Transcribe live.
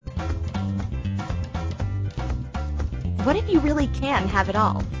What if you really can have it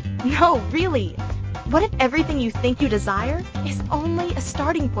all? No, really. What if everything you think you desire is only a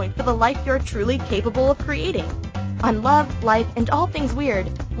starting point for the life you're truly capable of creating? On Love, Life, and All Things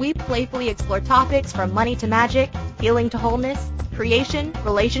Weird, we playfully explore topics from money to magic, healing to wholeness, creation,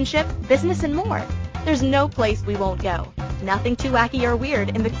 relationship, business, and more. There's no place we won't go. Nothing too wacky or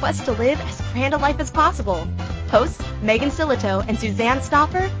weird in the quest to live as grand a life as possible. Hosts Megan Silito and Suzanne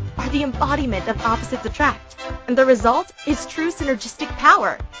Stoffer are the embodiment of opposites attract, and the result is true synergistic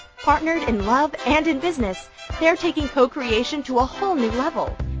power. Partnered in love and in business, they're taking co-creation to a whole new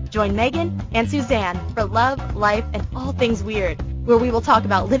level. Join Megan and Suzanne for Love, Life, and All Things Weird, where we will talk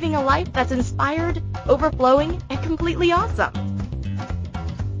about living a life that's inspired, overflowing, and completely awesome.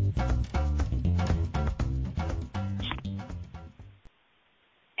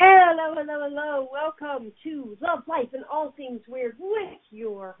 Hello. Welcome to Love, Life, and All Things Weird with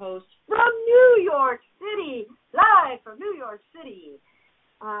your host from New York City, live from New York City,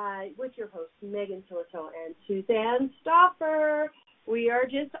 with your hosts, Megan Silito and Suzanne Stoffer. We are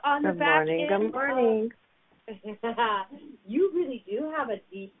just on the back end. Good morning. You really do have a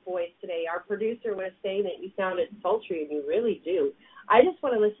deep voice today. Our producer was saying that you sounded sultry, and you really do. I just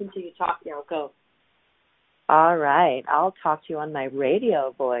want to listen to you talk now. Go. All right. I'll talk to you on my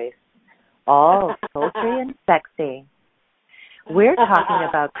radio voice. All sultry and sexy. We're talking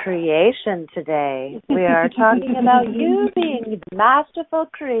about creation today. We are talking about you being the masterful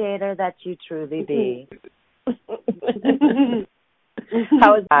creator that you truly be.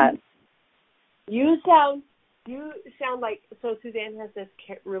 How is that? You sound like, so Suzanne has this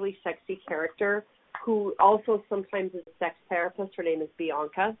really sexy character who also sometimes is a sex therapist. Her name is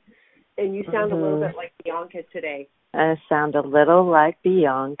Bianca. And you sound a little bit like Bianca today. I sound a little like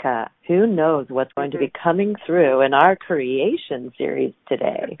Bianca. Who knows what's going to be coming through in our creation series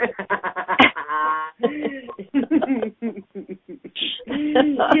today?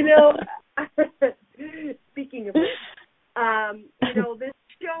 Speaking of which, this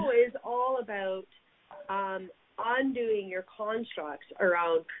show is all about undoing your constructs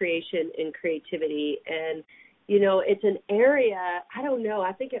around creation and creativity. And it's an area, I don't know,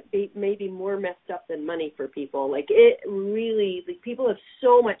 I think it may be more messed up than money for people. Like, it really, people have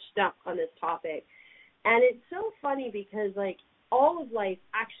so much stuff on this topic. And it's so funny because, all of life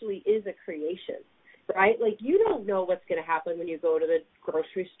actually is a creation, right? Like, you don't know what's going to happen when you go to the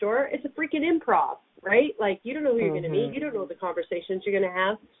grocery store. It's a freaking improv, right? Like, you don't know who you're going to meet. You don't know the conversations you're going to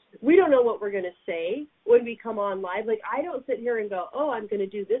have. We don't know what we're going to say when we come on live. Like, I don't sit here and go, oh, I'm going to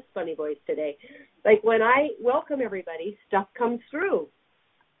do this funny voice today. Like, when I welcome everybody, stuff comes through.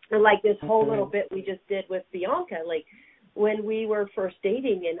 And like this whole little bit we just did with Bianca, like when we were first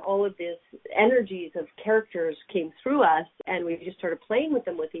dating and all of these energies of characters came through us and we just started playing with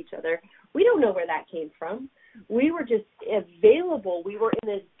them with each other, we don't know where that came from. We were just available. We were in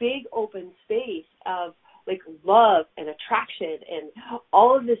this big open space of love and attraction and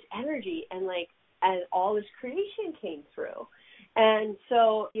all of this energy and all this creation came through. And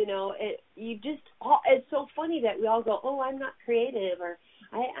so, it's so funny that we all go, oh, I'm not creative, or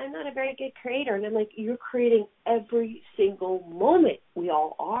I'm not a very good creator. And I'm like, you're creating every single moment. We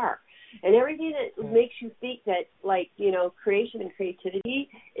all are. And everything that makes you think that, creation and creativity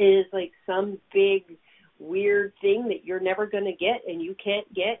is some big weird thing that you're never going to get and you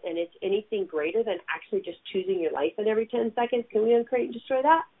can't get, and it's anything greater than actually just choosing your life in every 10 seconds. Can we uncreate and destroy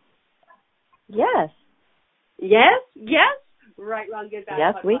that? Yes. Yes? Right, wrong, good, bad.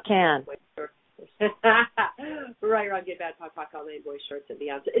 Yes, talk, we talk, can. Right, wrong, good, bad, talk, all name, boys, shorts, and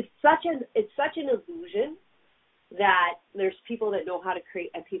beyond. It's such an illusion that there's people that know how to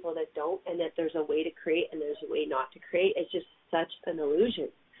create and people that don't, and that there's a way to create and there's a way not to create. It's just such an illusion.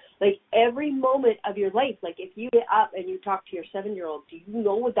 Like, every moment of your life, if you get up and you talk to your 7-year-old, do you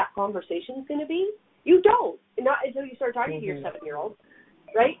know what that conversation is going to be? You don't. Not until you start talking to your 7-year-old,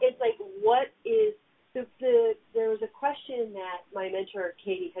 right? It's what is there was a question that my mentor,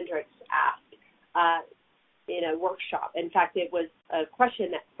 Katie Hendricks, asked in a workshop. In fact, it was a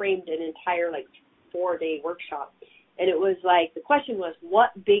question that framed an entire, 4-day workshop. And it was the question was,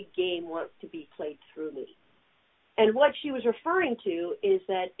 what big game wants to be played through me? And what she was referring to is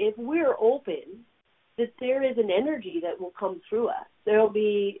that if we're open, that there is an energy that will come through us. There will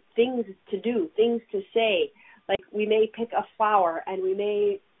be things to do, things to say. We may pick a flower and we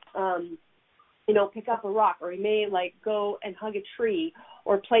may, pick up a rock, or we may go and hug a tree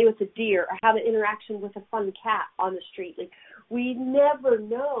or play with a deer or have an interaction with a fun cat on the street. We never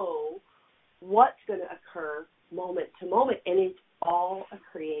know what's going to occur moment to moment, and it's all a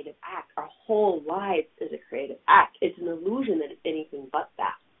creative act. Our whole life is a creative act. It's an illusion that it's anything but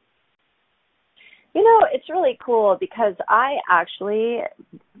that. You know, it's really cool because I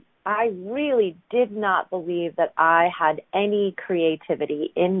really did not believe that I had any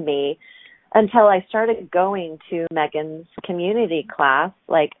creativity in me until I started going to Megan's community class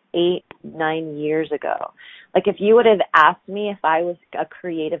like 8-9 years ago. Like, if you would have asked me if I was a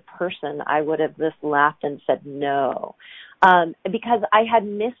creative person, I would have just laughed and said no. Because I had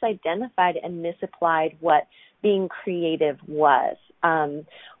misidentified and misapplied what being creative was.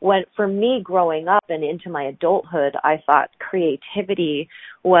 When, for me, growing up and into my adulthood, I thought creativity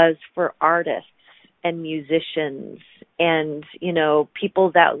was for artists and musicians and, you know,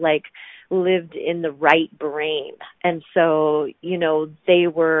 people that like lived in the right brain. And so, you know,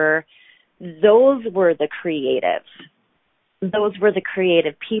 those were the creative. Those were the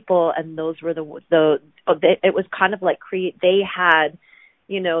creative people, and those were it was kind of like they had,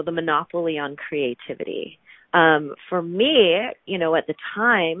 you know, the monopoly on creativity. For me, you know, at the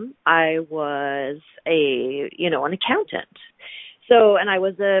time, I was an accountant. So, and I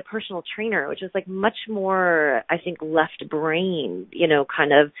was a personal trainer, which is like much more, I think, left brain, you know,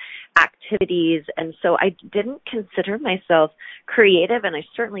 kind of activities. And so I didn't consider myself creative, and I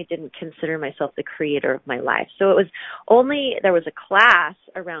certainly didn't consider myself the creator of my life. So it was there was a class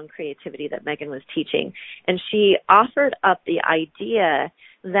around creativity that Megan was teaching, and she offered up the idea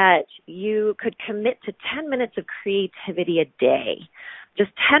that you could commit to 10 minutes of creativity a day.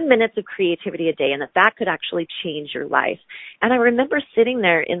 Just 10 minutes of creativity a day, and that could actually change your life. And I remember sitting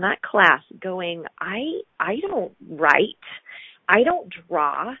there in that class going, I don't write. I don't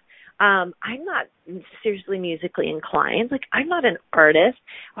draw. I'm not seriously musically inclined. Like, I'm not an artist.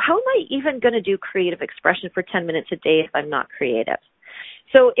 How am I even going to do creative expression for 10 minutes a day if I'm not creative?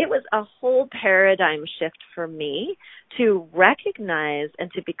 So it was a whole paradigm shift for me to recognize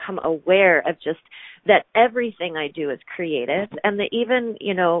and to become aware of just that everything I do is creative, and that even,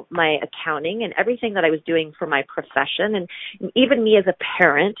 you know, my accounting and everything that I was doing for my profession and even me as a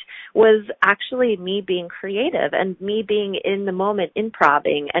parent was actually me being creative and me being in the moment,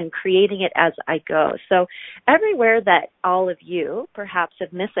 improvising and creating it as I go. So everywhere that all of you perhaps have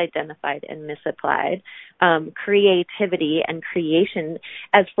misidentified and misapplied creativity and creation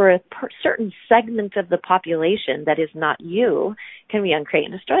as for a certain segment of the population that is not you, can we uncreate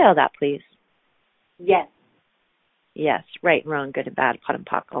and destroy all that, please? Yes. Yes, right, wrong, good and bad, pot and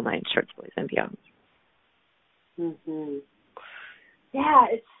pock, all nine shorts, boys and beyond. Mm-hmm. Yeah,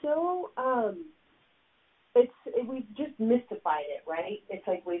 it's so, we've just mystified it, right? It's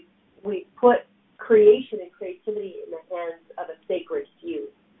like we put creation and creativity in the hands of a sacred few,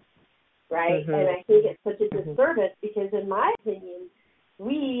 right? Mm-hmm. And I think it's such a disservice because, in my opinion,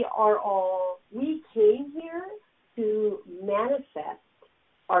 we came here to manifest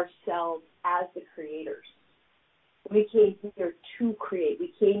ourselves as the creators. We came here to create.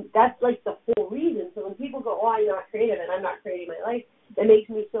 That's like the whole reason. So when people go, oh, I'm not creative and I'm not creating my life, that makes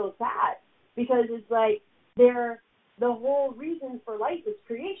me so sad because it's like the whole reason for life is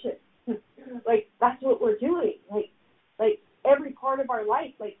creation. Like, that's what we're doing. Like every part of our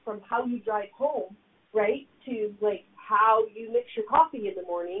life, like from how you drive home, right, to like how you mix your coffee in the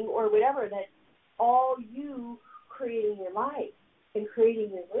morning or whatever, that's all you creating your life and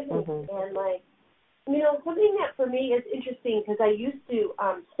creating your living. Mm-hmm. And like, you know, something that for me is interesting because I used to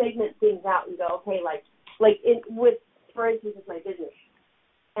segment things out and go, okay, for instance, with my business.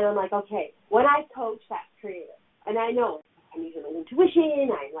 And I'm like, okay, when I coach, that's creative. And I know I'm using my intuition,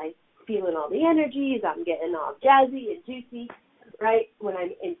 I'm like feeling all the energies, I'm getting all jazzy and juicy, right? When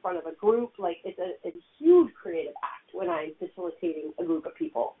I'm in front of a group, like it's a huge creative act when I'm facilitating a group of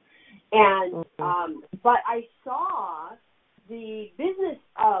people. And but I saw the business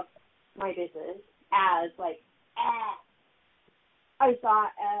of my business as like, I saw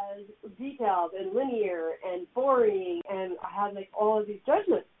it as detailed and linear and boring, and I had like all of these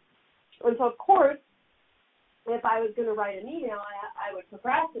judgments. And so, of course, if I was going to write an email, I would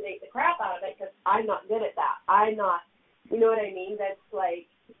procrastinate the crap out of it because I'm not good at that. I'm not, you know what I mean? That's like,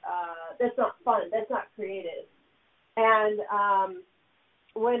 that's not fun. That's not creative. And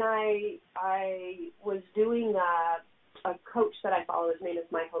when I was doing a coach that I follow, his name is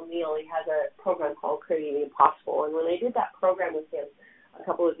Michael Neal. He has a program called Creating the Impossible. And when I did that program with him a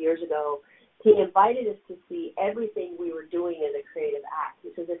couple of years ago, he invited us to see everything we were doing as a creative act.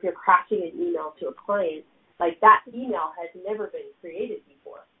 Because if you're crafting an email to a client, like that email has never been created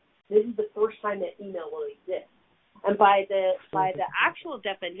before. This is the first time that email will exist. And by the actual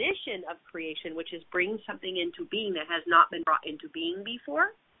definition of creation, which is bringing something into being that has not been brought into being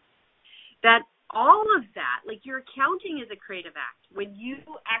before, that all of that, like your accounting is a creative act. When you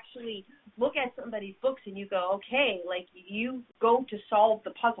actually look at somebody's books and you go, okay, like you go to solve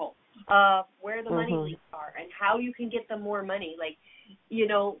the puzzle of where the money leaks are and how you can get them more money. Like, you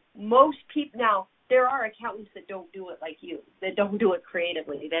know, most people now, there are accountants that don't do it like you, that don't do it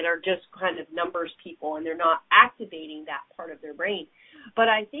creatively, that are just kind of numbers people, and they're not activating that part of their brain. But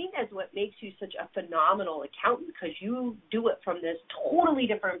I think that's what makes you such a phenomenal accountant, because you do it from this totally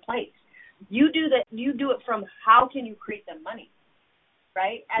different place. You do it from how can you create the money,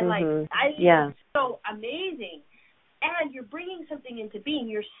 right? And like, I think it's so amazing. And you're bringing something into being.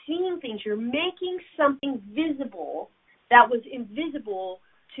 You're seeing things. You're making something visible that was invisible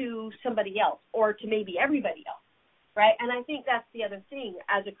to somebody else, or to maybe everybody else, right? And I think that's the other thing.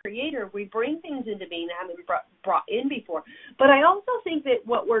 As a creator, we bring things into being that haven't been brought in before. But I also think that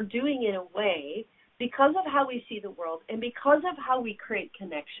what we're doing in a way, because of how we see the world and because of how we create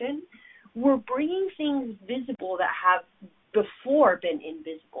connection, we're bringing things visible that have before been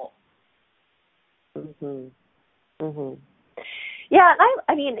invisible. Yeah, and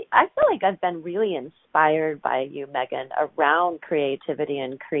I mean, I feel like I've been really inspired by you, Megan, around creativity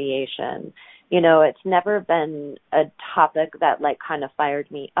and creation. You know, it's never been a topic that like kind of fired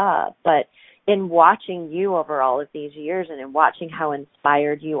me up, but in watching you over all of these years, and in watching how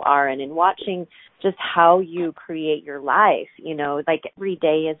inspired you are, and in watching just how you create your life, you know, like every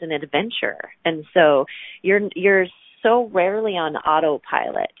day is an adventure. And so you're so rarely on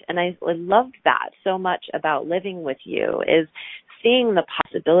autopilot. And I loved that so much about living with you, is seeing the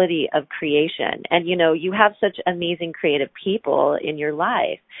possibility of creation. And, you know, you have such amazing creative people in your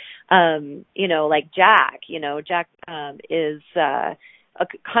life. You know, like Jack, Jack is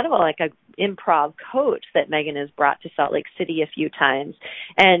kind of like a improv coach that Megan has brought to Salt Lake City a few times.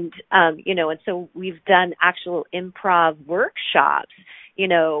 And, you know, and so we've done actual improv workshops, you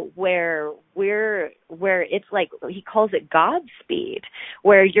know, where it's like, he calls it God speed,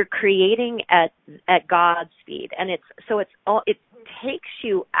 where you're creating at God speed. And it takes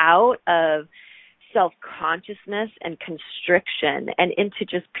you out of self-consciousness and constriction and into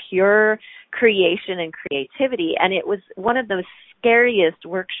just pure creation and creativity. And it was one of those scariest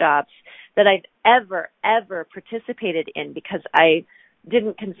workshops that I've ever participated in, because I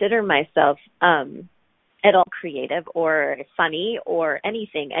didn't consider myself at all creative or funny or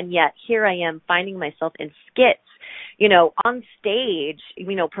anything. And yet here I am finding myself in skits, you know, on stage,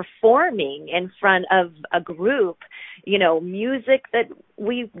 you know, performing in front of a group, you know, music that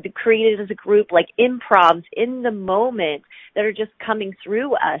we created as a group, like improvs in the moment that are just coming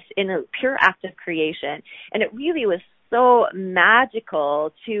through us in a pure act of creation. And it really was so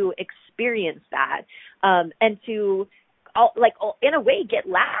magical to experience that, and to, in a way, get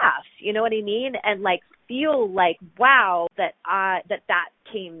laughs, you know what I mean? And like feel like, wow, that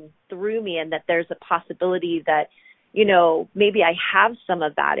came through me, and that there's a possibility that, you know, maybe I have some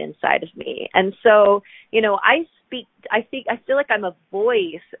of that inside of me. And so, you know, I feel like I'm a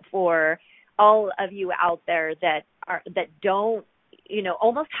voice for all of you out there that don't, you know,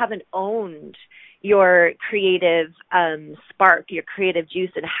 almost haven't owned your creative spark, your creative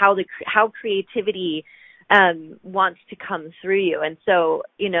juice, and how creativity wants to come through you. And so,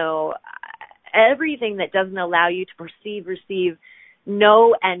 you know, everything that doesn't allow you to perceive, receive,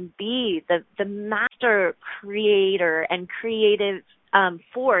 know, and be the master creator and creative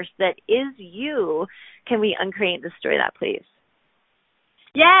force that is you, can we uncreate and destroy that, please?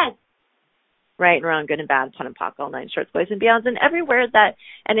 Yes. Right and wrong, good and bad, pun and pock, all nine shorts, boys and beyonds, and everywhere that,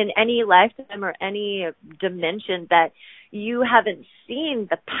 and in any lifetime or any dimension that you haven't seen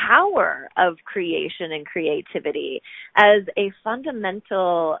the power of creation and creativity as a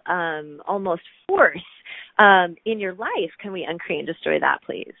fundamental, almost force in your life. Can we uncreate and destroy that,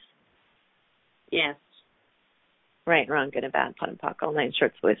 please? Yes. Right and wrong, good and bad, pun and pock, all nine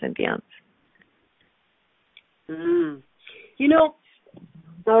shorts, boys and beyonds. You know,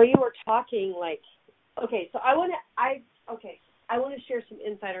 so you were talking like, okay, so I want to share some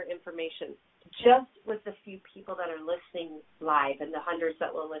insider information just with the few people that are listening live and the hundreds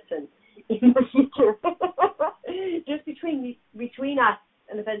that will listen in the future. Just between us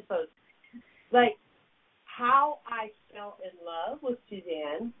and the fence post. Like, how I fell in love with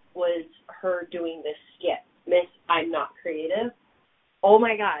Suzanne was her doing this skit, Miss I'm Not Creative. Oh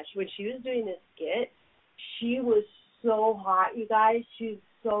my gosh, when she was doing this skit, she was so hot, you guys. She's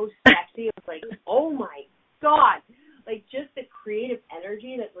so sexy. It was like, oh my God. Like, just the creative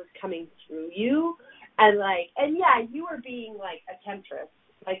energy that was coming through you. And yeah, you were being like a temptress.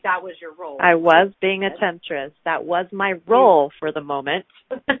 Like, that was your role. I was being a temptress. That was my role for the moment.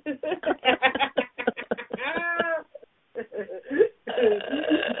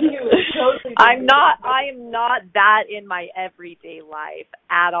 I am not that in my everyday life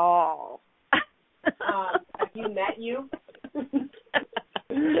at all. Have you met you?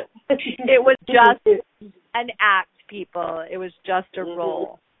 It was just an act, people. It was just a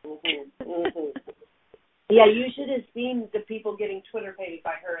role. Yeah, you should have seen the people getting Twitter paid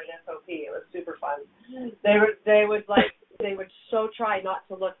by her at SOP. It was super fun. They would so try not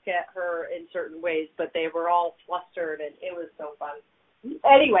to look at her in certain ways, but they were all flustered, and it was so fun.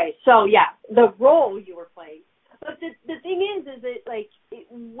 Anyway, so yeah, the role you were playing. But the thing is that like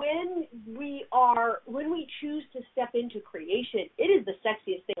when we choose to step into creation, it is the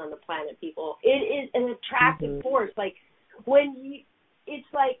sexiest thing on the planet, people. It is an attractive force. Like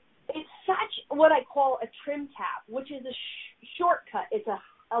it's such what I call a trim tap, which is a shortcut. It's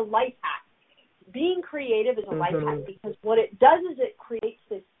a life hack. Being creative is a life hack because what it does is it creates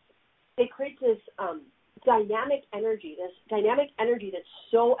this dynamic energy that's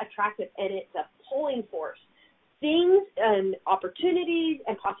so attractive, and it's a pulling force. Things and opportunities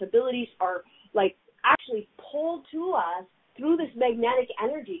and possibilities are like actually pulled to us through this magnetic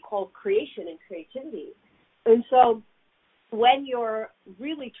energy called creation and creativity. And so when you're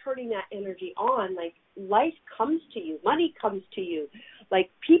really turning that energy on, like life comes to you, money comes to you,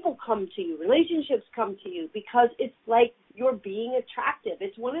 like people come to you, relationships come to you, because it's like you're being attractive.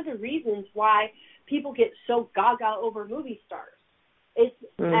 It's one of the reasons why people get so gaga over movie stars. It's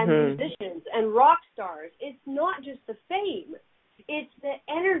and musicians and rock stars. It's not just the fame. It's the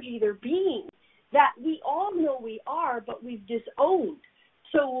energy they're being that we all know we are, but we've disowned.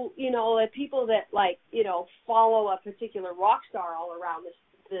 So, people that follow a particular rock star all around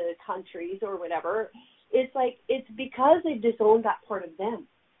the countries or whatever, it's like it's because they've disowned that part of them.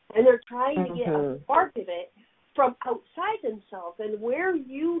 And they're trying to get a spark of it from outside themselves. And where are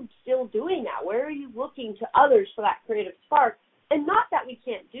you still doing that? Where are you looking to others for that creative spark? And not that we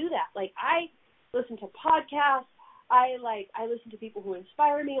can't do that. Like, I listen to podcasts. I listen to people who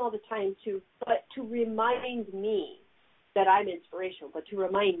inspire me all the time but to remind me that I'm inspirational, but to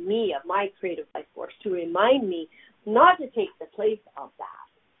remind me of my creative life force, to remind me not to take the place of that.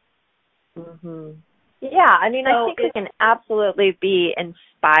 Yeah, I mean, I think we can absolutely be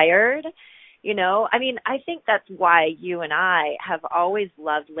inspired. I think that's why you and I have always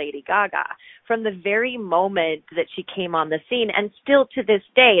loved Lady Gaga from the very moment that she came on the scene, and still to this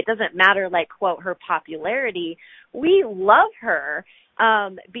day. It doesn't matter, like, quote, her popularity. We love her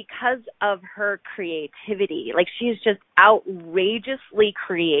because of her creativity. Like, she's just outrageously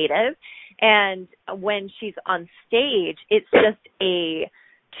creative, and when she's on stage, it's just a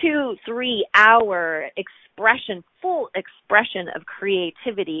 2-3 hour full expression of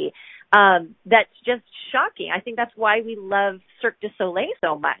creativity. That's just shocking. I think that's why we love Cirque du Soleil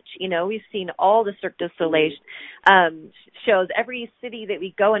so much. We've seen all the Cirque du Soleil shows. Every city that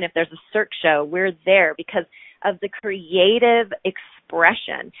we go in, if there's a Cirque show, we're there because of the creative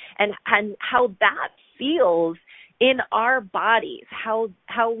expression and how that feels in our bodies, how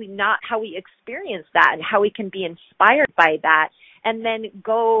we experience that, and how we can be inspired by that, and then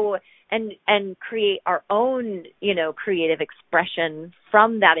go and create our own, creative expression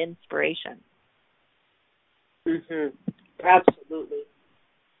from that inspiration. Absolutely.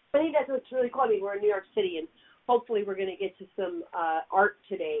 I think that's what's really cool. I mean, we're in New York City, and hopefully we're going to get to some art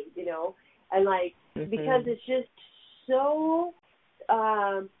today, and because it's just so.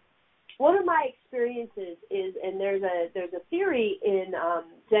 One of my experiences is, and there's a theory in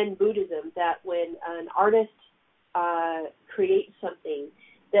Zen Buddhism that when an artist creates something,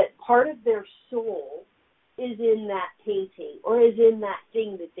 that part of their soul is in that painting or is in that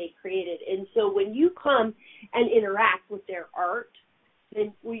thing that they created. And so when you come and interact with their art,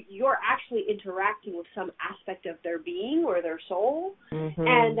 then you're actually interacting with some aspect of their being or their soul,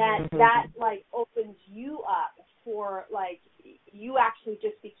 and that opens you up for, you actually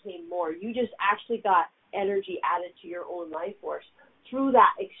just became more. You just actually got energy added to your own life force through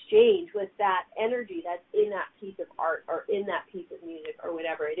that exchange with that energy that's in that piece of art or in that piece of music or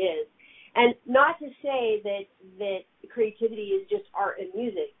whatever it is. And not to say that creativity is just art and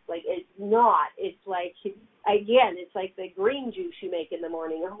music. Like, it's not. It's like, again, it's like the green juice you make in the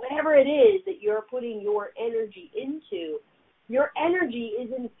morning or whatever it is that you're putting your energy into. Your energy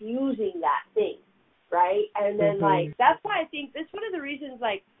is infusing that thing, right? And then, that's why I think that's one of the reasons,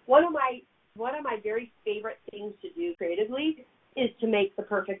 one of my very favorite things to do creatively is to make the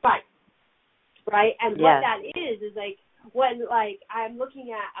perfect bite, right? And what that is when I'm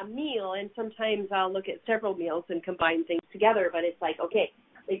looking at a meal, and sometimes I'll look at several meals and combine things together, but it's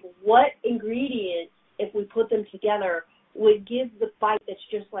what ingredients, if we put them together, would give the bite that's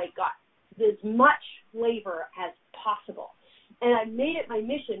just got as much flavor as possible. And I've made it my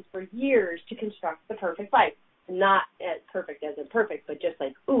mission for years to construct the perfect bite. Not as perfect as imperfect, but just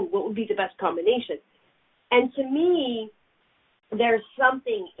what would be the best combination? And to me, there's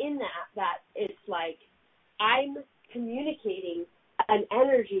something in that it's like I'm communicating an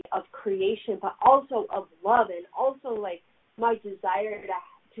energy of creation, but also of love, and also like my desire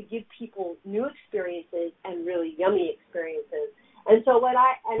to give people new experiences and really yummy experiences. And so when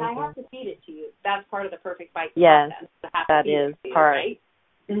I have to feed it to you. That's part of the perfect bite process. Yes, that is part. Right?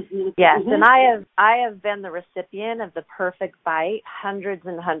 Mm-hmm. Yes, mm-hmm. and I have been the recipient of the perfect bite hundreds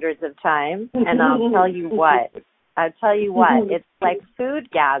and hundreds of times, and I'll tell you what, it's like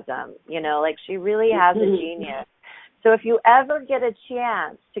foodgasm, like she really has a genius. So if you ever get a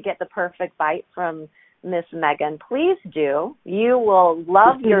chance to get the perfect bite from Miss Megan, please do. You will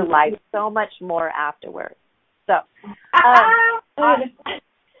love your life so much more afterwards. So,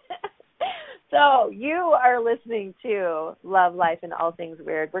 so you are listening to Love, Life, and All Things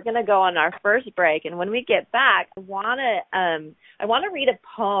Weird. We're going to go on our first break, and when we get back, I want to read a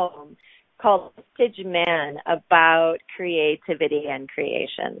poem called Vintage Man about creativity and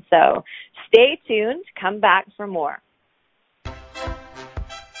creation. So stay tuned. Come back for more.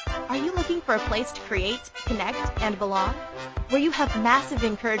 Are you looking for a place to create, connect, and belong? Where you have massive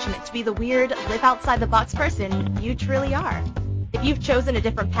encouragement to be the weird, live outside the box person you truly are. If you've chosen a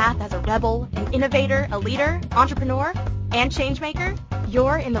different path as a rebel, an innovator, a leader, entrepreneur, and changemaker,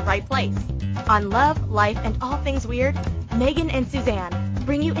 you're in the right place. On Love, Life, and All Things Weird, Megan and Suzanne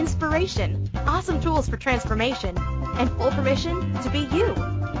bring you inspiration, awesome tools for transformation, and full permission to be you.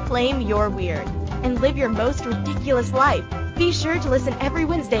 Claim your weird and live your most ridiculous life. Be sure to listen every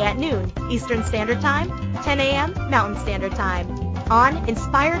Wednesday at noon Eastern Standard Time, 10 a.m. Mountain Standard Time on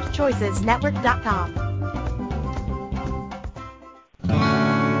InspiredChoicesNetwork.com.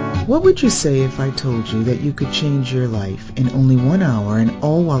 What would you say if I told you that you could change your life in only 1 hour and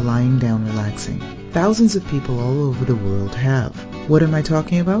all while lying down relaxing? Thousands of people all over the world have. What am I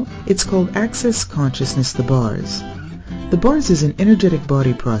talking about? It's called Access Consciousness, the bars. The bars is an energetic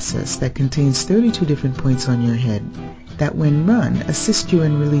body process that contains 32 different points on your head that when run assist you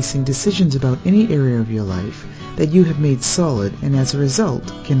in releasing decisions about any area of your life that you have made solid and as a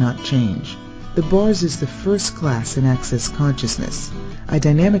result cannot change. The bars is the first class in Access Consciousness, a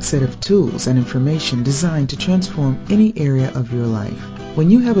dynamic set of tools and information designed to transform any area of your life. When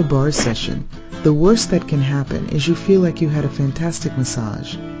you have a bars session, the worst that can happen is you feel like you had a fantastic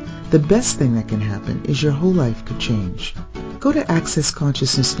massage. The best thing that can happen is your whole life could change. Go to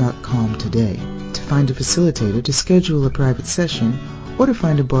accessconsciousness.com today to find a facilitator to schedule a private session or to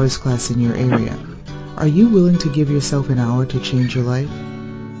find a bars class in your area. Are you willing to give yourself an hour to change your life?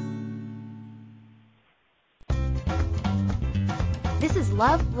 This is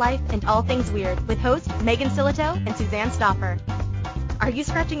Love, Life, and All Things Weird with host Megan Silito and Suzanne Stoffer. Are you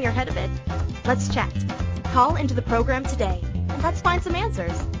scratching your head a bit? Let's chat. Call into the program today and let's find some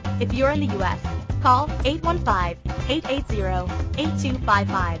answers. If you're in the U.S., call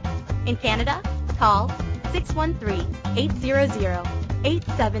 815-880-8255. In Canada, call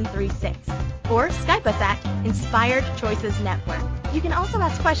 613-800-8736 or Skype us at Inspired Choices Network. You can also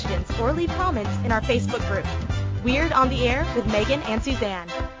ask questions or leave comments in our Facebook group, Weird on the Air with Megan and Suzanne.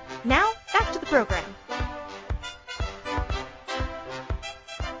 Now, back to the program.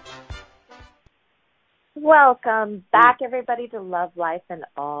 Welcome back, everybody, to Love, Life, and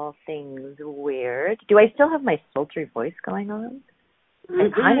All Things Weird. Do I still have my sultry voice going on? I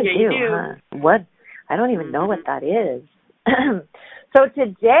kind of do, huh? What? I don't even know what that is. So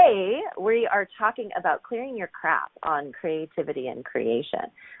today we are talking about clearing your crap on creativity and creation,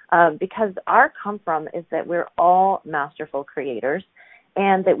 because our come from is that we're all masterful creators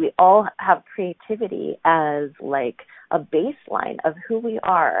and that we all have creativity as like a baseline of who we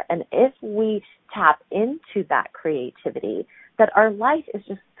are. And if we tap into that creativity, that our life is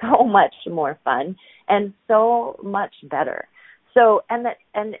just so much more fun and so much better. So, and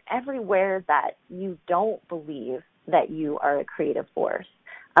everywhere that you don't believe that you are a creative force,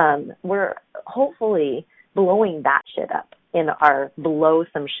 we're hopefully blowing that shit up in our Blow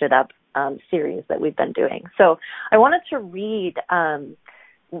Some Shit Up series that we've been doing. So I wanted to read,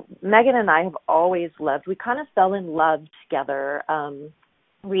 Megan and I have always loved, we kind of fell in love together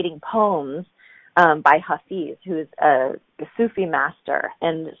reading poems by Hafiz, who is a Sufi master.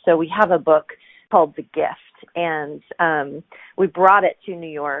 And so we have a book called The Gift, and we brought it to New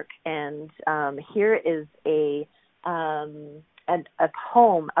York, and here is a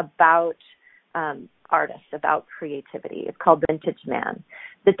poem about artists, about creativity. It's called Vintage Man.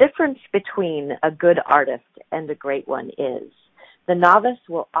 The difference between a good artist and a great one is the novice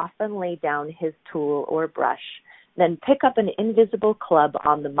will often lay down his tool or brush, then pick up an invisible club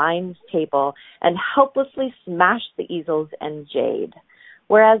on the mind's table and helplessly smash the easels and jade.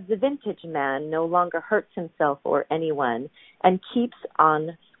 whereas the vintage man no longer hurts himself or anyone and keeps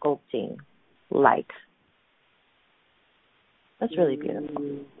on sculpting life. That's really beautiful.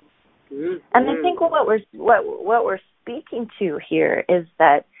 Mm-hmm. And I think what we're speaking to here is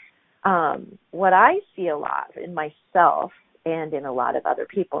that what I see a lot in myself and in a lot of other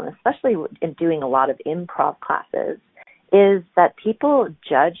people, and especially in doing a lot of improv classes, is that people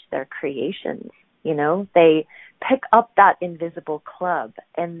judge their creations. You know, they pick up that invisible club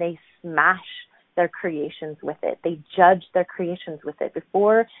and they smash their creations with it. They judge their creations with it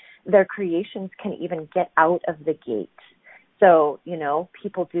before their creations can even get out of the gate. So, you know,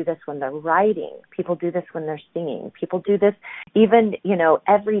 people do this when they're writing. People do this when they're singing. People do this even, you know,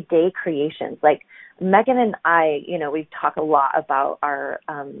 everyday creations. Like Megan and I, you know, we talk a lot about our,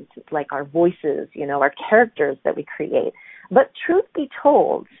 like our voices, you know, our characters that we create. But truth be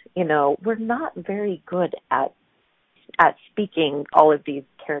told, you know, we're not very good at speaking all of these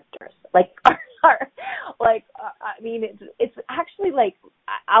characters. Like, I mean, it's actually like,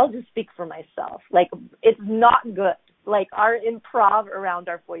 I'll just speak for myself. Like, it's not good. Like, our improv around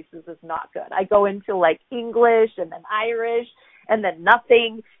our voices is not good. I go into like English and then Irish and then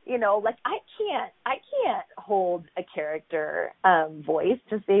nothing, you know, like I can't hold a character voice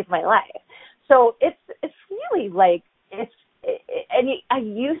to save my life. So it's really like, I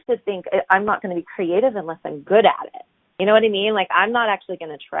used to think I'm not going to be creative unless I'm good at it. You know what I mean? Like, I'm not actually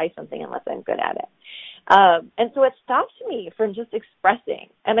going to try something unless I'm good at it. And so it stops me from just expressing.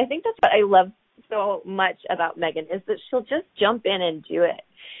 And I think that's what I love so much about Megan, is that she'll just jump in and do it.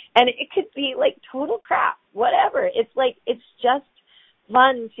 And it could be like total crap, whatever. It's like, it's just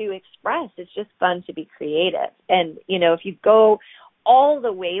fun to express. It's just fun to be creative. And, you know, if you go all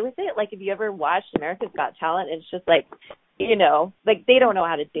the way with it, like if you ever watched America's Got Talent, it's just like, you know, like they don't know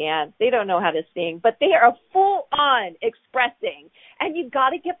how to dance, they don't know how to sing, but they are full on expressing, and you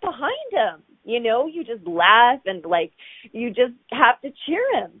got to get behind them. You know, you just laugh and like you just have to cheer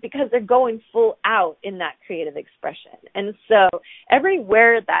them because they're going full out in that creative expression. And so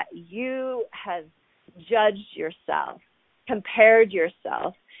everywhere that you have judged yourself, compared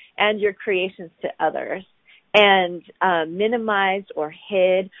yourself and your creations to others, and minimized or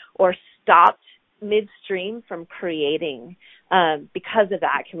hid or stopped midstream from creating, because of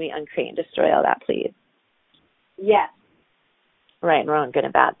that, can we uncreate and destroy all that, please? Yes. Right and wrong, good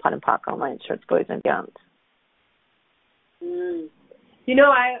and bad, POD and POC, online shirts, boys and beyond. You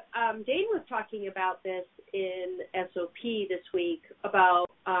know, Dane was talking about this in SOP this week about,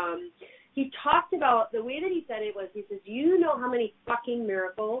 he talked about, the way that he said it was, he says, you know how many fucking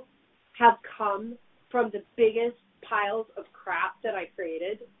miracles have come from the biggest piles of crap that I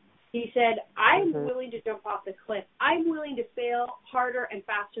created? He said, I'm willing to jump off the cliff. I'm willing to fail harder and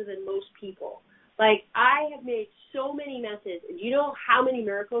faster than most people. Like, I have made so many messes, and you know how many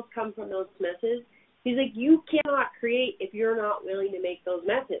miracles come from those messes? He's like, you cannot create if you're not willing to make those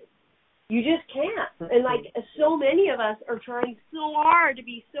messes. You just can't. And, like, so many of us are trying so hard to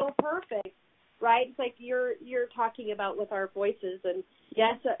be so perfect, right? It's like you're talking about with our voices, and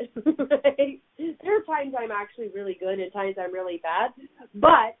yes, there are times I'm actually really good and times I'm really bad,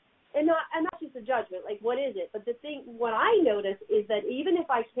 but and not just a judgment, like what is it? But the thing, what I notice is that even if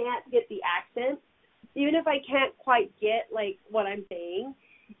I can't get the accent, even if I can't quite get like what I'm saying,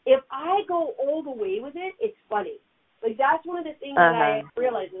 if I go all the way with it, it's funny. Like that's one of the things that I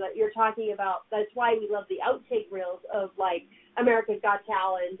realize is that you're talking about. That's why we love the outtake reels of like America's Got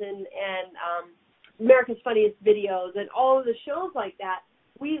Talent and America's Funniest Videos and all of the shows like that.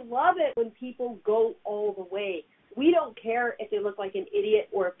 We love it when people go all the way. We don't care if they look like an idiot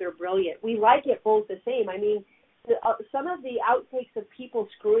or if they're brilliant. We like it both the same. I mean, some of the outtakes of people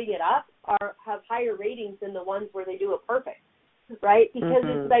screwing it up have higher ratings than the ones where they do it perfect, right? Because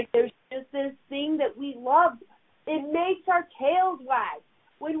it's like there's just this thing that we love. It makes our tails wag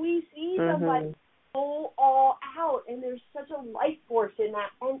when we see somebody go all out, and there's such a life force in that.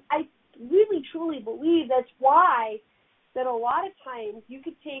 And I really, truly believe that's why that a lot of times you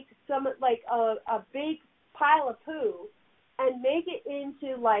could take some, like a big pile of poo and make it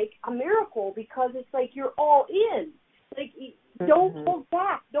into like a miracle, because it's like you're all in. Like don't hold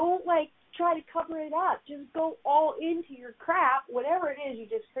back. Don't like try to cover it up. Just go all into your crap, whatever it is you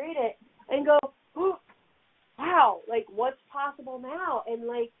just created, and go, oh, wow, like what's possible now? And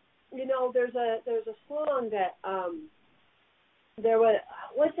like, you know, there's a song that there was,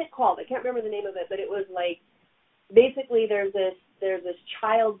 what's it called? I can't remember the name of it, but it was like basically there's this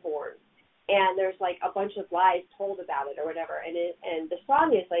child born, and there's like a bunch of lies told about it or whatever, and the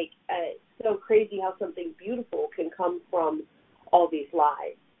song is like so crazy how something beautiful can come from all these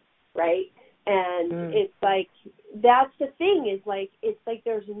lies, right? And it's like that's the thing is like, it's like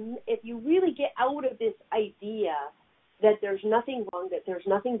if you really get out of this idea that there's nothing wrong, that there's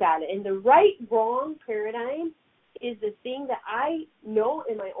nothing bad, and the right-wrong paradigm is the thing that I know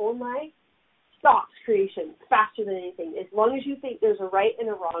in my own life stops creation faster than anything. As long as you think there's a right and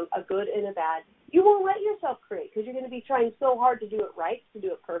a wrong, a good and a bad, you won't let yourself create because you're going to be trying so hard to do it right, to do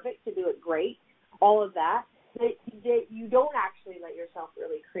it perfect, to do it great, all of that you don't actually let yourself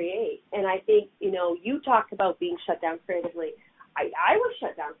really create. And I think, you talked about being shut down creatively. I was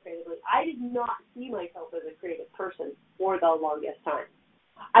shut down creatively. I did not see myself as a creative person for the longest time.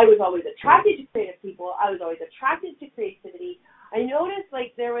 I was always attracted to creative people. I was always attracted to creativity. I noticed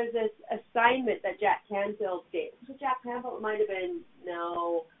there was this assignment that Jack Canfield gave. So Jack Canfield might have been,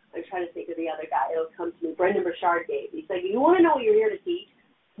 no, I'm trying to think of the other guy. It'll come to me. Brendan Burchard gave. He's like, you want to know what you're here to teach?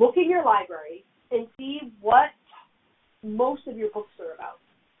 Look in your library and see what most of your books are about.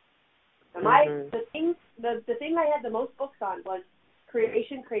 And the thing I had the most books on was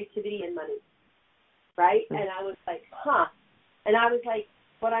creation, creativity, and money, right? And I was like, and I was like,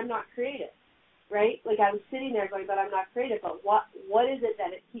 but I'm not creative, right? Like I was sitting there going, but I'm not creative. But what is it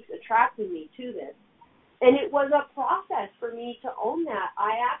that it keeps attracting me to this? And it was a process for me to own that.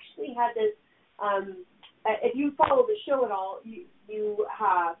 I actually had this. If you follow the show at all, you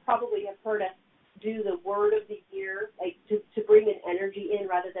probably have heard us do the word of the year, like to bring an energy in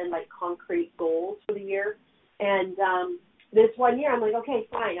rather than like concrete goals for the year. And this one year, I'm like, okay,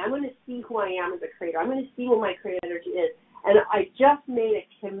 fine. I'm going to see who I am as a creator. I'm going to see what my creative energy is. And I just made a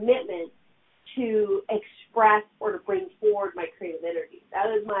commitment to express or to bring forward my creative energy. That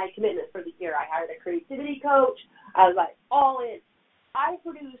was my commitment for the year. I hired a creativity coach. I was like, all in. I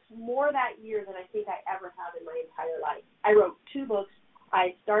produced more that year than I think I ever have in my entire life. I wrote 2 books.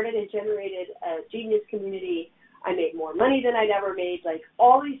 I started and generated a genius community. I made more money than I'd ever made. Like,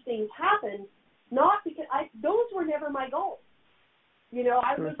 all these things happened, not because those were never my goals.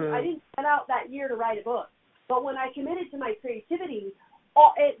 I didn't set out that year to write a book. But when I committed to my creativity,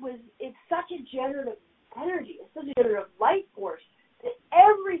 it's such a generative energy. It's such a generative life force that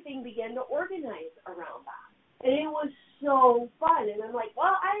everything began to organize around that. And it was so fun. And I'm like,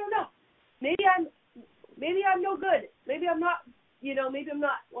 well, I don't know. Maybe I'm no good. Maybe I'm not. Maybe I'm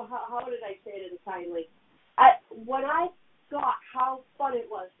not, well, how did I say it in a kindly? When I got how fun it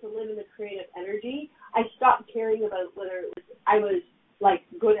was to live in the creative energy, I stopped caring about whether I was,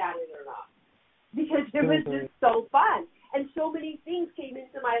 good at it or not. Because it was just so fun. And so many things came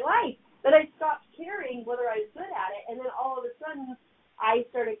into my life that I stopped caring whether I was good at it. And then all of a sudden, I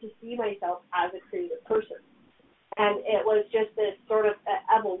started to see myself as a creative person. And it was just this sort of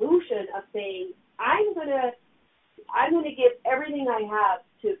evolution of saying, I'm going to give everything I have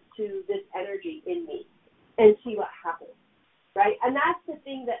to this energy in me and see what happens, right? And that's the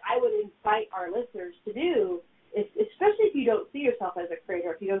thing that I would invite our listeners to do, is, especially if you don't see yourself as a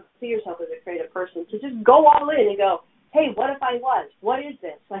creator, if you don't see yourself as a creative person, to just go all in and go, hey, what if I was? What is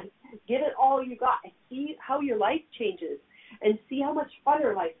this? Give it all you got and see how your life changes and see how much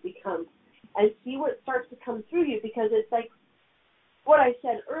funner life becomes and see what starts to come through you, because it's like what I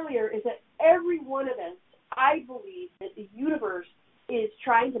said earlier is that every one of us, I believe that the universe is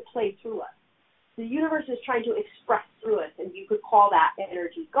trying to play through us. The universe is trying to express through us, and you could call that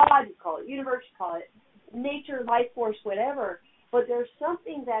energy God, you call it universe, you call it nature, life force, whatever. But there's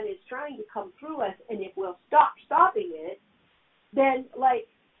something that is trying to come through us, and if we'll stop stopping it, then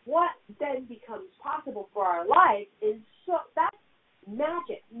what then becomes possible for our life is that's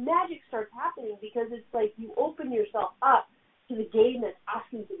magic. Magic starts happening because it's like you open yourself up to the game that's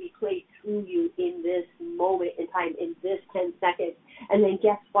asking to be played through you in this moment in time, in this 10 seconds. And then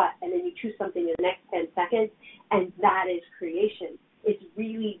guess what? And then you choose something in the next 10 seconds, and that is creation. It's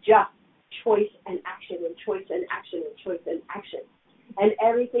really just choice and action and choice and action and choice and action. And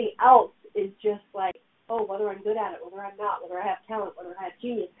everything else is just whether I'm good at it, whether I'm not, whether I have talent, whether I have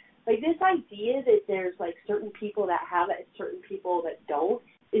genius. This idea that there's certain people that have it and certain people that don't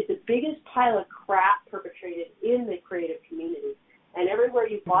is the biggest pile of crap perpetrated in the creative community. And everywhere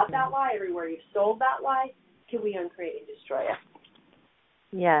you bought that lie, everywhere you sold that lie, can we uncreate and destroy it?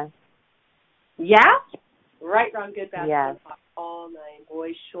 Yes. Yeah? Right, wrong, good, bad, yes. All 9,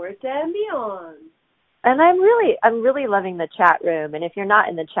 boys, shorts, and beyond. And I'm really loving the chat room. And if you're not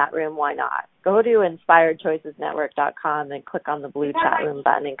in the chat room, why not? Go to inspiredchoicesnetwork.com and click on the blue chat room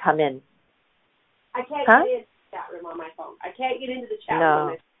button and come in. I can't get into the chat room on my phone. I can't get into the chat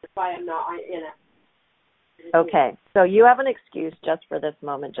room. That's why I'm not in it. Okay. So you have an excuse just for this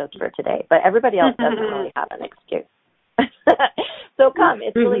moment, just for today. But everybody else doesn't really have an excuse. So come.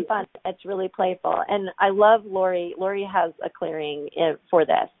 It's really fun. It's really playful. And I love Lori. Lori has a clearing for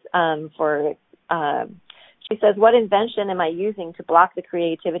this, She says, what invention am I using to block the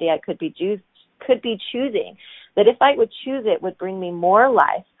creativity I could be choosing, that if I would choose it would bring me more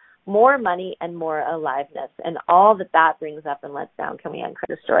life, more money, and more aliveness, and all that brings up and lets down. Can we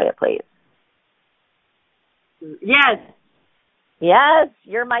destroy it, please? Yes. Yes,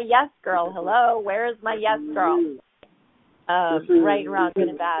 you're my yes girl. Hello, where is my yes girl? Right, wrong, good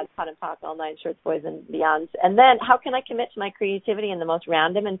and bad, pot and pock, all nine shirts, boys and beyonds. And then, how can I commit to my creativity in the most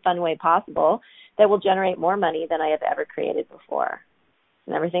random and fun way possible that will generate more money than I have ever created before?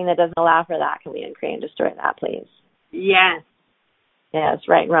 And everything that doesn't allow for that, can we uncreate and destroy that, please? Yes. Yes,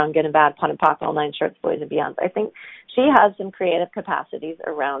 right, wrong, good and bad, pot and pock, all nine shirts, boys and beyonds. I think she has some creative capacities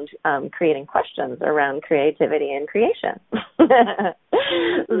around creating questions around creativity and creation.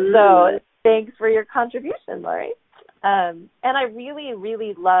 So thanks for your contribution, Lori. And I really,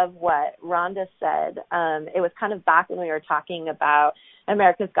 really love what Rhonda said. It was kind of back when we were talking about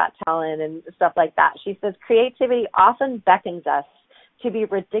America's Got Talent and stuff like that. She says, creativity often beckons us to be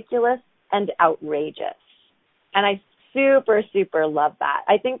ridiculous and outrageous. And I super, super love that.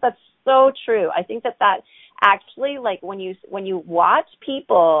 I think that's so true. I think that actually, like, when you watch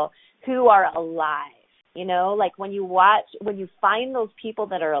people who are alive, you know, like when you find those people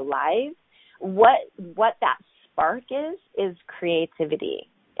that are alive, what that spark is creativity.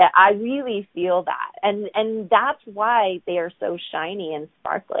 I really feel that. And that's why they are so shiny and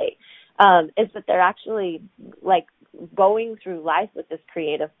sparkly, is that they're actually like going through life with this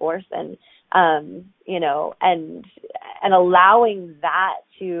creative force and, you know, and allowing that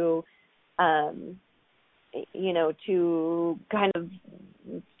to, you know, to kind of,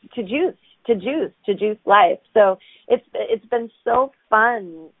 to juice life. So it's been so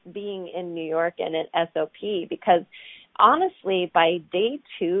fun being in New York and at SOP, because honestly, by day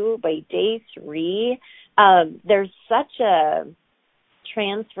 2, by day 3, there's such a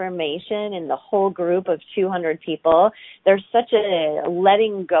transformation in the whole group of 200 people. There's such a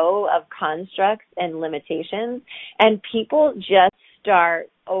letting go of constructs and limitations, and people just start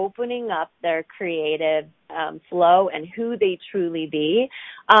opening up their creative flow and who they truly be.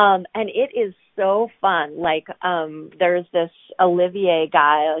 And it is so fun. Like, there's this Olivier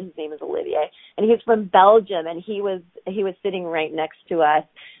guy, his name is Olivier, and he's from Belgium, and he was sitting right next to us.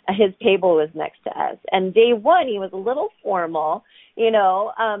 His table was next to us. And day 1, he was a little formal, you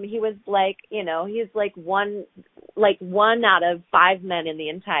know, he was like, you know, he's like one out of 5 men in the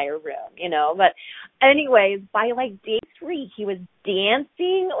entire room, you know. But anyways, by like day 3, he was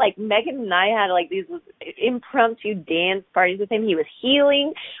dancing. Like, Megan and I had like these impromptu dance parties with him. He was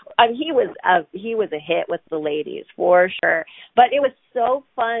healing. He was a hit with the ladies for sure. But it was so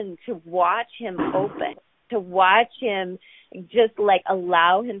fun to watch him open, to watch him just like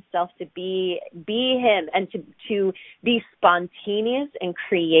allow himself to be him, and to be spontaneous and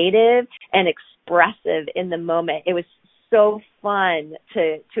creative and expressive in the moment. It was so fun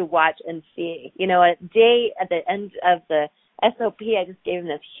to watch and see. You know, at the end of the SOP, I just gave him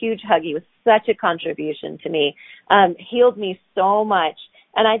this huge hug. He was such a contribution to me, healed me so much.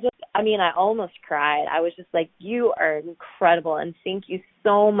 And I almost cried. I was just like, you are incredible, and thank you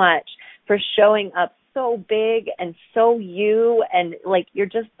so much for showing up so big and so you, and like, you're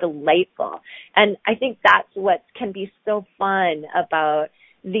just delightful. And I think that's what can be so fun about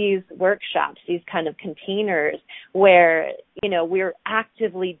these workshops, these kind of containers where, you know, we're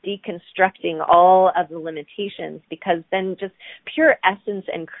actively deconstructing all of the limitations, because then just pure essence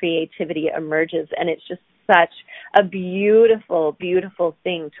and creativity emerges, and it's just such a beautiful, beautiful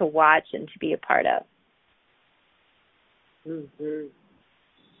thing to watch and to be a part of. Mm-hmm.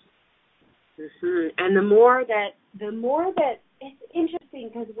 Mm-hmm. And the more that it's interesting,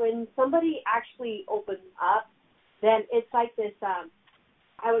 because when somebody actually opens up, then it's like this,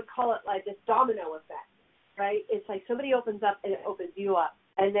 I would call it like this domino effect, right? It's like somebody opens up and it opens you up,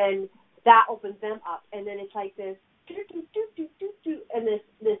 and then that opens them up, and then it's like this, and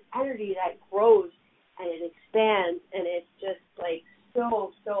this energy that grows and it expands, and it's just like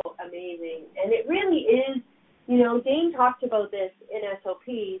so amazing. And it really is. You know, Dane talked about this in SOP.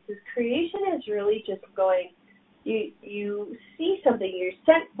 This creation is really just going, you see something, you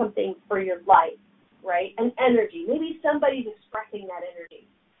sense something for your life, right? An energy. Maybe somebody's expressing that energy.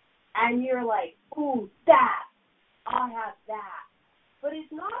 And you're like, ooh, that, I have that. But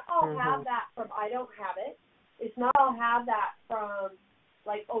it's not I'll have that from I don't have it. It's not I'll have that from,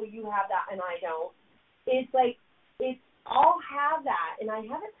 like, oh, you have that and I don't. It's like, it's I'll have that, and I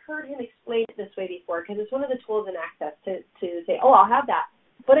haven't heard him explain it this way before, because it's one of the tools in Access to say, oh, I'll have that.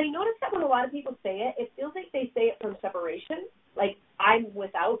 But I noticed that when a lot of people say it, it feels like they say it from separation, like I'm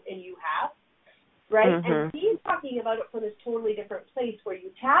without and you have, right? Mm-hmm. And he's talking about it from this totally different place where you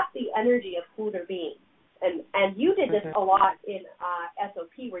tap the energy of who they're being. And you did this a lot in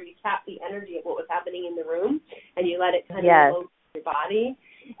SOP, where you tap the energy of what was happening in the room and you let it kind of flow through your body.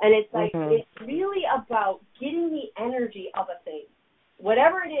 And it's like, it's really about getting the energy of a thing,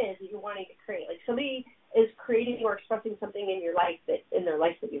 whatever it is that you're wanting to create. Like somebody is creating or expressing something in your life that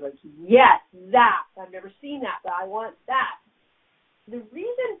you're like, yes, that, I've never seen that, but I want that. The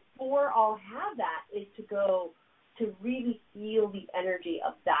reason for I'll have that is to go to really feel the energy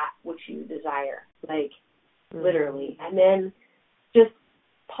of that which you desire, like literally. And then just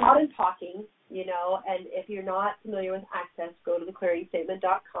pot and talking, you know, and if you're not familiar with Access, go to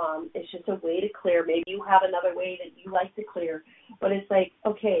theclearingstatement.com. It's just a way to clear. Maybe you have another way that you like to clear, but it's like,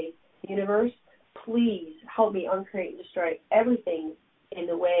 okay, universe, please help me uncreate and destroy everything in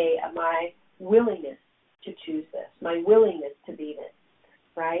the way of my willingness to choose this, my willingness to be this,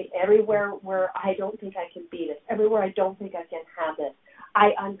 right? Everywhere where I don't think I can be this, everywhere I don't think I can have this,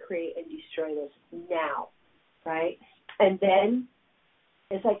 I uncreate and destroy this now, right? And then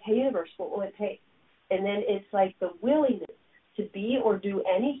it's like, hey, universe, what will it take? And then it's like the willingness to be or do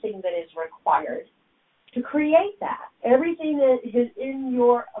anything that is required to create that. Everything that is in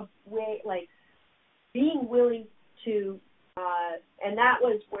your way, like being willing to, and that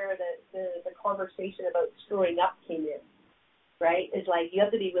was where the conversation about screwing up came in, right? It's like you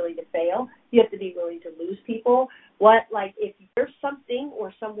have to be willing to fail. You have to be willing to lose people. If there's something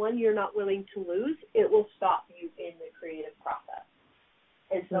or someone you're not willing to lose, it will stop you in the creative process.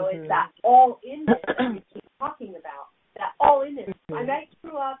 And so it's that all-in-ness that we keep talking about, that all-in-ness. I might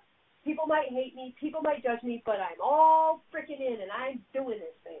screw up. People might hate me. People might judge me, but I'm all freaking in, and I'm doing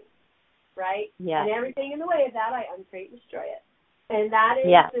this thing, right? Yeah. And everything in the way of that, I uncreate and destroy it. And that is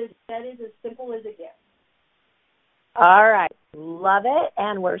as simple as it gets. All right. Love it.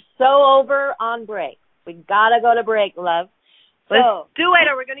 And we're so over on break. We got to go to break, love. Let's do it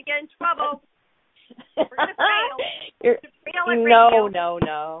or we're going to get in trouble. We're going to fail.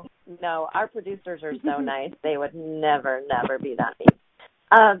 No. Our producers are so nice. They would never be that mean.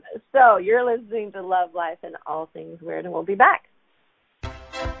 So you're listening to Love, Life, and All Things Weird, and we'll be back.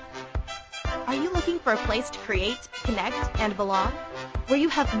 Are you looking for a place to create, connect, and belong? Where you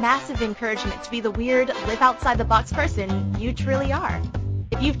have massive encouragement to be the weird, live outside the box person you truly are.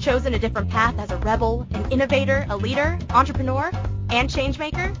 If you've chosen a different path as a rebel, an innovator, a leader, entrepreneur, and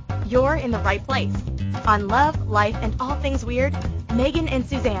changemaker, you're in the right place. On Love, Life, and All Things Weird, Megan and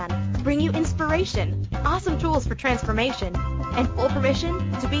Suzanne bring you inspiration, awesome tools for transformation, and full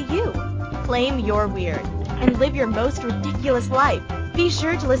permission to be you. Claim your weird and live your most ridiculous life. Be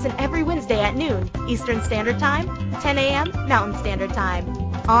sure to listen every Wednesday at noon Eastern Standard Time, 10 a.m. Mountain Standard Time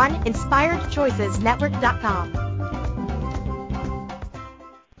on InspiredChoicesNetwork.com.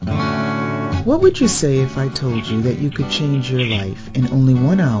 What would you say if I told you that you could change your life in only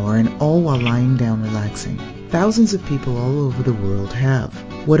 1 hour and all while lying down relaxing? Thousands of people all over the world have.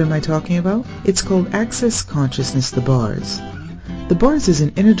 What am I talking about? It's called Access Consciousness, the bars. The bars is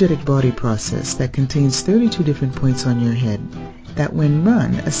an energetic body process that contains 32 different points on your head that, when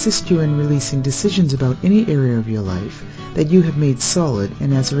run, assist you in releasing decisions about any area of your life that you have made solid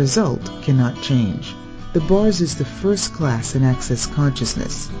and as a result cannot change. The bars is the first class in Access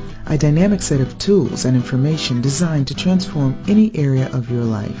Consciousness, a dynamic set of tools and information designed to transform any area of your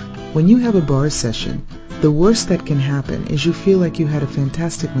life. When you have a bar session, the worst that can happen is you feel like you had a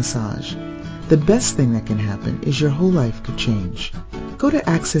fantastic massage. The best thing that can happen is your whole life could change. Go to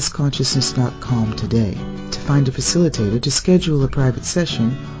accessconsciousness.com today to find a facilitator to schedule a private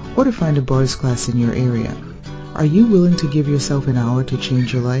session or to find a bars class in your area. Are you willing to give yourself an hour to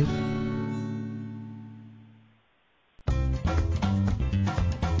change your life?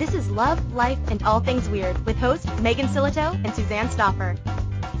 This is Love, Life, and All Things Weird with host Megan Silito and Suzanne Stoffer.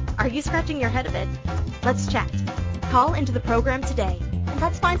 Are you scratching your head a bit? Let's chat. Call into the program today and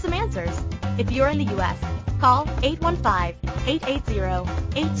let's find some answers. If you're in the U.S., call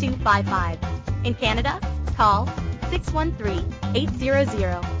 815-880-8255. In Canada, call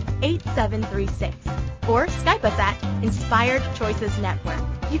 613-800-8736. Or Skype us at Inspired Choices Network.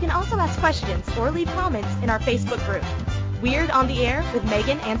 You can also ask questions or leave comments in our Facebook group, Weird on the Air with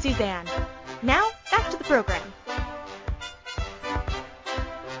Megan and Suzanne. Now, back to the program.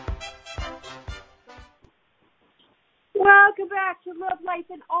 Welcome back to Love, Life,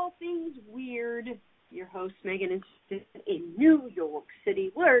 and All Things Weird. Your host, Megan, and Suzanne in New York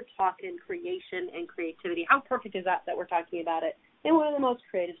City. We're talking creation and creativity. How perfect is that we're talking about it in one of the most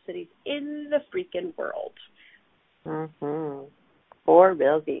creative cities in the freaking world? Mm-hmm. For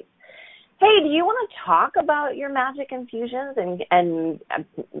realsies. Hey, do you want to talk about your magic infusions and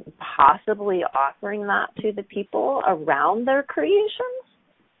possibly offering that to the people around their creations?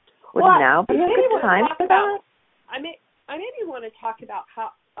 Would now be a good time for that? I maybe want to talk about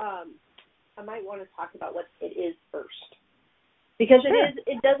how I might want to talk about what it is first, because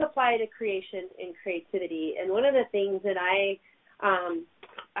it does apply to creation and creativity. And one of the things that I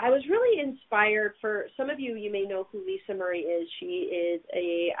was really inspired for. Some of you may know who Lisa Murray is. She is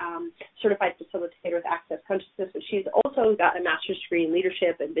a certified facilitator with Access Consciousness, but she's also got a master's degree in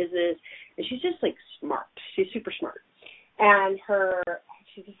leadership and business, and she's just like smart. She's super smart, and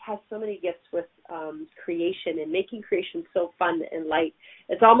she just has so many gifts with creation and making creation so fun and light.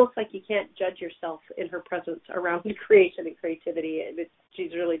 It's almost like you can't judge yourself in her presence around creation and creativity. And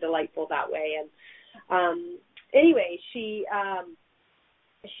she's really delightful that way. And anyway, she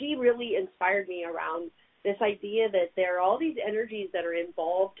really inspired me around this idea that there are all these energies that are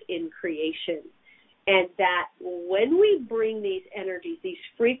involved in creation, and that when we bring these energies, these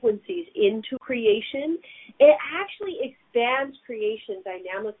frequencies into creation, it actually expands creation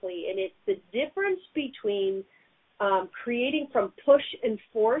dynamically. And it's the difference between creating from push and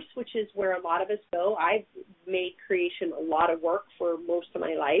force, which is where a lot of us go. I've made creation a lot of work for most of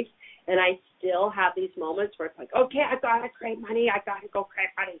my life, and I still have these moments where it's like, okay, I've got to create money. I've got to go create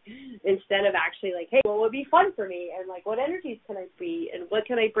money, instead of actually like, hey, what would be fun for me? And like, what energies can I be? And what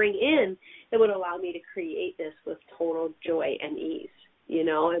can I bring in that would allow me to create this with total joy and ease,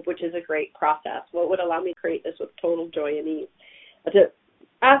 which is a great process. What would allow me to create this with total joy and ease? To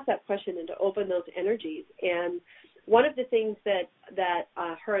ask that question and to open those energies. And one of the things that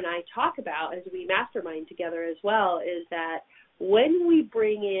her and I talk about as we mastermind together as well is that when we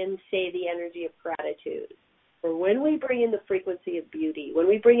bring in, say, the energy of gratitude, or when we bring in the frequency of beauty, when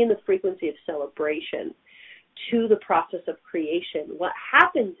we bring in the frequency of celebration to the process of creation, what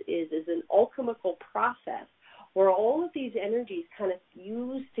happens is an alchemical process where all of these energies kind of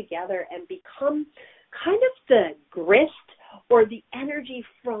fuse together and become kind of the grist or the energy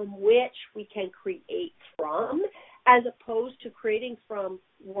from which we can create from, as opposed to creating from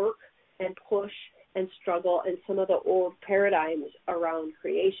work and push and struggle and some of the old paradigms around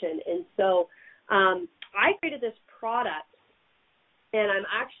creation. And so I created this product, and I'm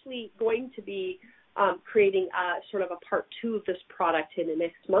actually going to be creating sort of a part 2 of this product in the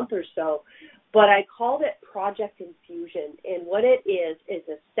next month or so. But I called it Project Infusion. And what it is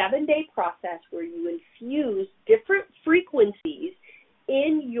a 7-day process where you infuse different frequencies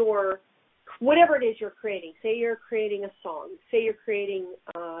in your whatever it is you're creating. Say you're creating a song. Say you're creating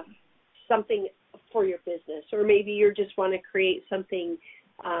something for your business, or maybe you just want to create something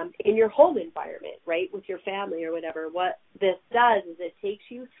in your home environment, right, with your family or whatever. What this does is it takes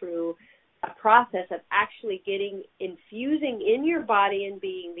you through a process of actually infusing in your body and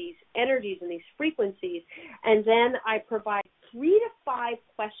being these energies and these frequencies, and then I provide 3 to 5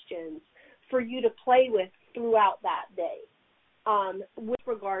 questions for you to play with throughout that day with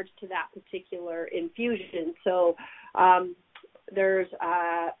regards to that particular infusion. So there's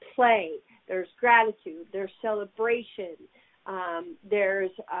play, there's gratitude, there's celebration,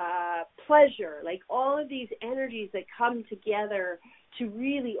 there's pleasure, like all of these energies that come together to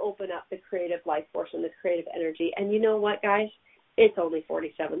really open up the creative life force and the creative energy. And you know what, guys? It's only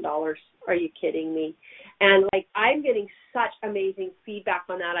 $47. Are you kidding me? And like, I'm getting such amazing feedback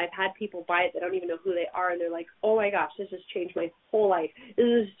on that. I've had people buy it that don't even know who they are, and they're like, oh my gosh, this has changed my whole life. This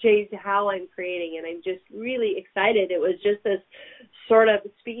has changed how I'm creating, and I'm just really excited. It was just this sort of,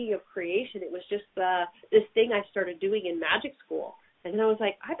 speaking of creation, it was just this thing I started doing in magic school. And then I was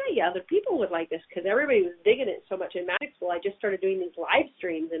like, I bet you other people would like this, because everybody was digging it so much in magic school. I just started doing these live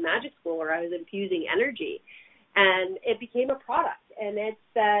streams in magic school where I was infusing energy. And it became a product, and it's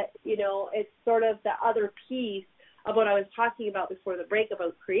that, it's sort of the other piece of what I was talking about before the break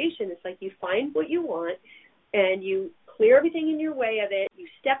about creation. It's like you find what you want, and you clear everything in your way of it, you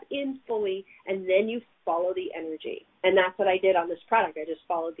step in fully, and then you follow the energy. And that's what I did on this product. I just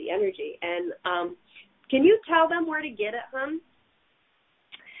followed the energy. And can you tell them where to get it, hon?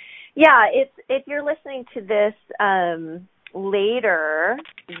 Yeah, if you're listening to this later,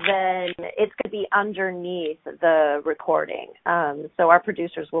 then it's going to be underneath the recording. So our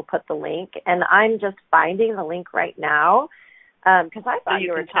producers will put the link, and I'm just finding the link right now because I thought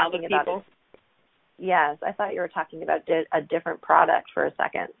you were talking about it. Yes, I thought you were talking about a different product for a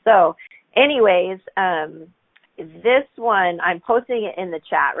second. So anyways, this one, I'm posting it in the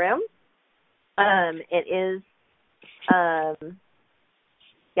chat room. It is,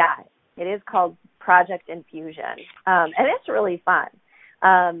 it is called Project Infusion, and it's really fun.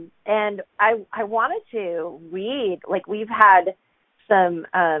 And I wanted to read, like, we've had some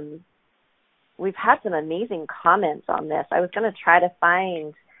amazing comments on this. I was going to try to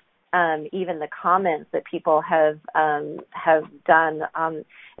find even the comments that people have done.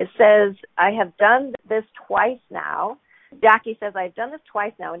 It says, I have done this twice now. Jackie says, I've done this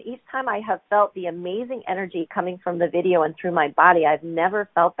twice now, and each time I have felt the amazing energy coming from the video and through my body. I've never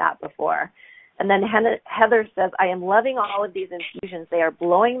felt that before. And then Heather says, I am loving all of these infusions. They are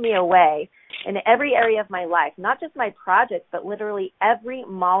blowing me away in every area of my life, not just my projects, but literally every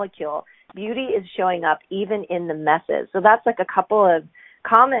molecule. Beauty is showing up even in the messes. So that's like a couple of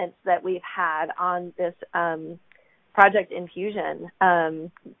comments that we've had on this Project Infusion.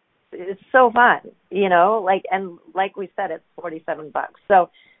 It's so fun, and like we said, it's $47. So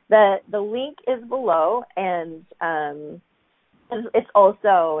the link is below, and it's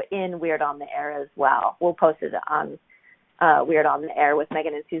also in Weird on the Air as well. We'll post it on Weird on the Air with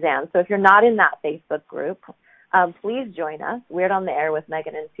Megan and Suzanne. So if you're not in that Facebook group, please join us, Weird on the Air with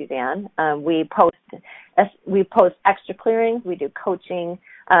Megan and Suzanne. We post extra clearings. We do coaching.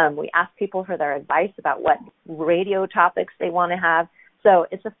 We ask people for their advice about what radio topics they want to have. So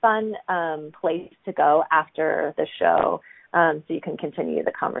it's a fun place to go after the show, so you can continue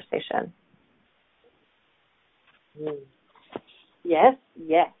the conversation. Yes.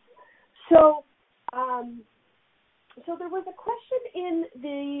 So there was a question in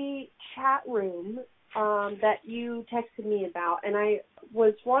the chat room that you texted me about, and I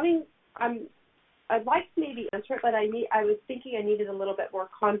was wanting. I'd like to maybe answer it, but I was thinking I needed a little bit more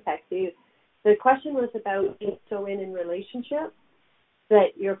context. The question was about being so in relationships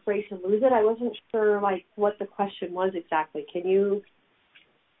that you're afraid to lose it. I wasn't sure what the question was exactly. Can you?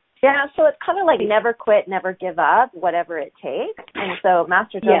 Yeah, so it's kind of like never quit, never give up, whatever it takes. And so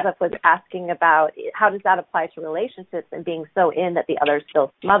Master Joseph was asking about how does that apply to relationships and being so in that the other's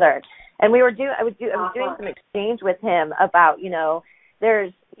still smothered. And I was doing some exchange with him about,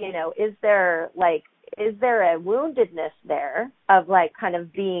 there's, is there a woundedness there of kind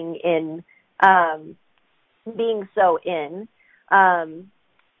of being in, being so in,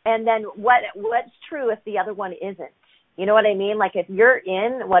 and then what's true if the other one isn't? You know what I mean? If you're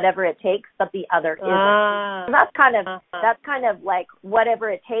in, whatever it takes, but the other isn't. So that's kind of like whatever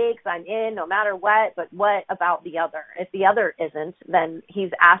it takes, I'm in no matter what, but what about the other? If the other isn't, then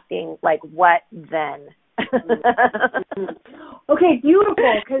he's asking what then? Okay, beautiful.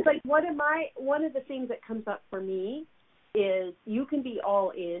 Because one of the things that comes up for me is you can be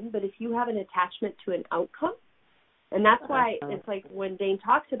all in, but if you have an attachment to an outcome, and that's why it's when Dane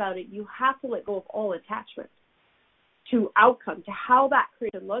talks about it, you have to let go of all attachment to outcome, to how that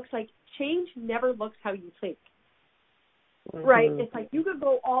creation looks. Change never looks how you think, right? It's you could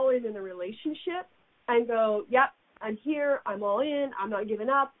go all in a relationship and go, yep, I'm here, I'm all in, I'm not giving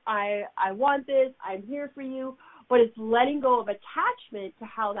up, I want this, I'm here for you. But it's letting go of attachment to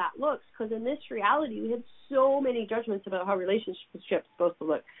how that looks, because in this reality, we have so many judgments about how relationships are supposed to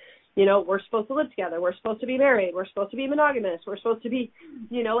look. We're supposed to live together. We're supposed to be married. We're supposed to be monogamous. We're supposed to be,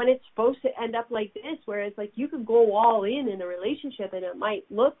 and it's supposed to end up like this, where it's you could go all in a relationship and it might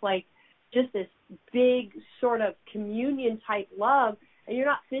look like just this big sort of communion type love, and you're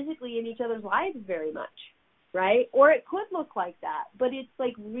not physically in each other's lives very much, right? Or it could look like that, but it's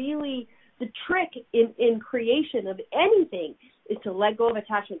really the trick in creation of anything is to let go of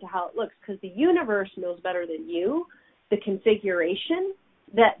attachment to how it looks, because the universe knows better than you the configuration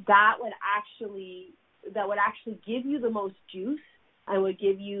that would actually give you the most juice and would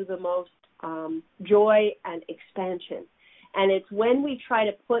give you the most joy and expansion. And it's when we try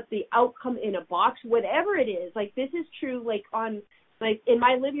to put the outcome in a box, whatever it is. This is true. In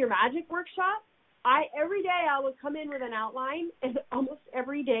my Live Your Magic workshop, every day I would come in with an outline, and almost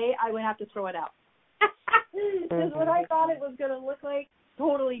every day I would have to throw it out because what I thought it was going to look like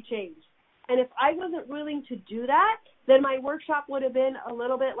totally changed. And if I wasn't willing to do that, then my workshop would have been a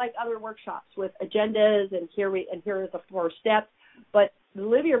little bit like other workshops with agendas and here are the 4 steps. But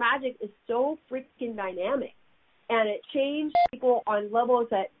Live Your Magic is so freaking dynamic, and it changed people on levels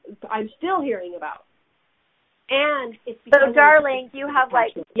that I'm still hearing about. And it's so, darling, you have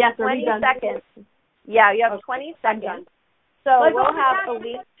 20 seconds. Yeah, you have 20 seconds. So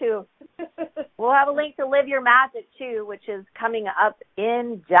we'll have a link to Live Your Magic too, which is coming up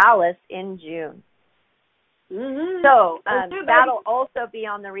in Dallas in June. Mm-hmm. So that'll also be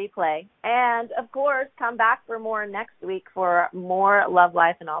on the replay. And, of course, come back for more next week for more Love,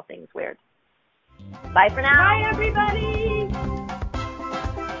 Life, and All Things Weird. Bye for now. Bye, everybody.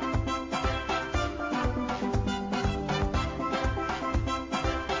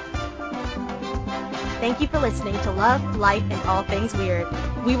 Thank you for listening to Love, Life, and All Things Weird.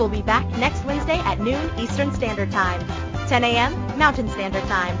 We will be back next Wednesday at noon Eastern Standard Time, 10 a.m. Mountain Standard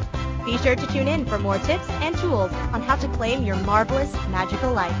Time. Be sure to tune in for more tips and tools on how to claim your marvelous,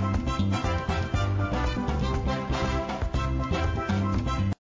 magical life.